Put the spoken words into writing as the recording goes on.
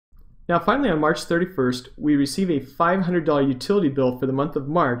Now finally on March 31st, we receive a $500 utility bill for the month of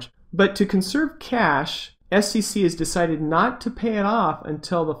March, but to conserve cash, SCC has decided not to pay it off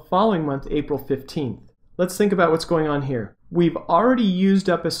until the following month, April 15th. Let's think about what's going on here. We've already used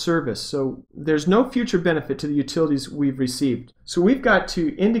up a service, so there's no future benefit to the utilities we've received. So we've got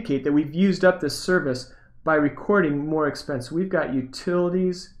to indicate that we've used up this service by recording more expense. We've got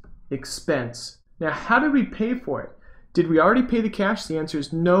utilities expense. Now, how did we pay for it? Did we already pay the cash? The answer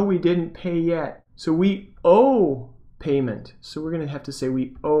is no, we didn't pay yet. So we owe payment. So we're going to have to say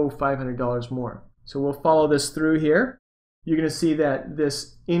we owe $500 more. So we'll follow this through here. You're going to see that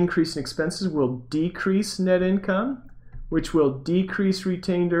this increase in expenses will decrease net income, which will decrease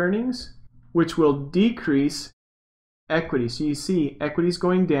retained earnings, which will decrease equity. So you see equity is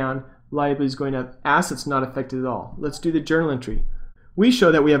going down, liabilities going up, assets not affected at all. Let's do the journal entry. We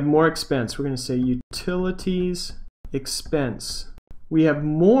show that we have more expense. We're going to say utilities expense. We have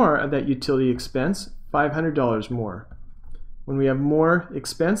more of that utility expense, $500 more. When we have more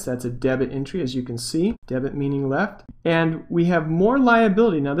expense, that's a debit entry, as you can see. Debit meaning left. And we have more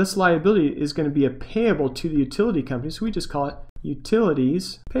liability. Now this liability is going to be a payable to the utility company, so we just call it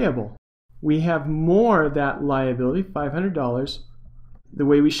utilities payable. We have more of that liability, $500. The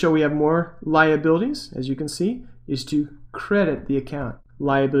way we show we have more liabilities, as you can see, is to credit the account.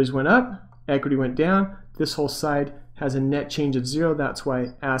 Liabilities went up, equity went down. This whole side has a net change of 0. That's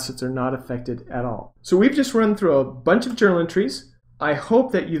why assets are not affected at all. So we've just run through a bunch of journal entries. I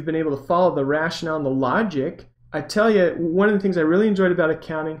hope that you've been able to follow the rationale and the logic. I tell you, one of the things I really enjoyed about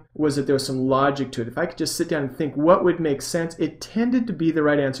accounting was that there was some logic to it. If I could just sit down and think what would make sense, it tended to be the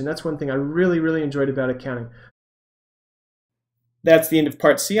right answer. And that's one thing I really enjoyed about accounting. That's the end of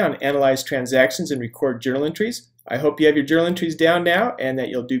Part C on Analyze Transactions and Record Journal Entries. I hope you have your journal entries down now and that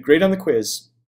you'll do great on the quiz.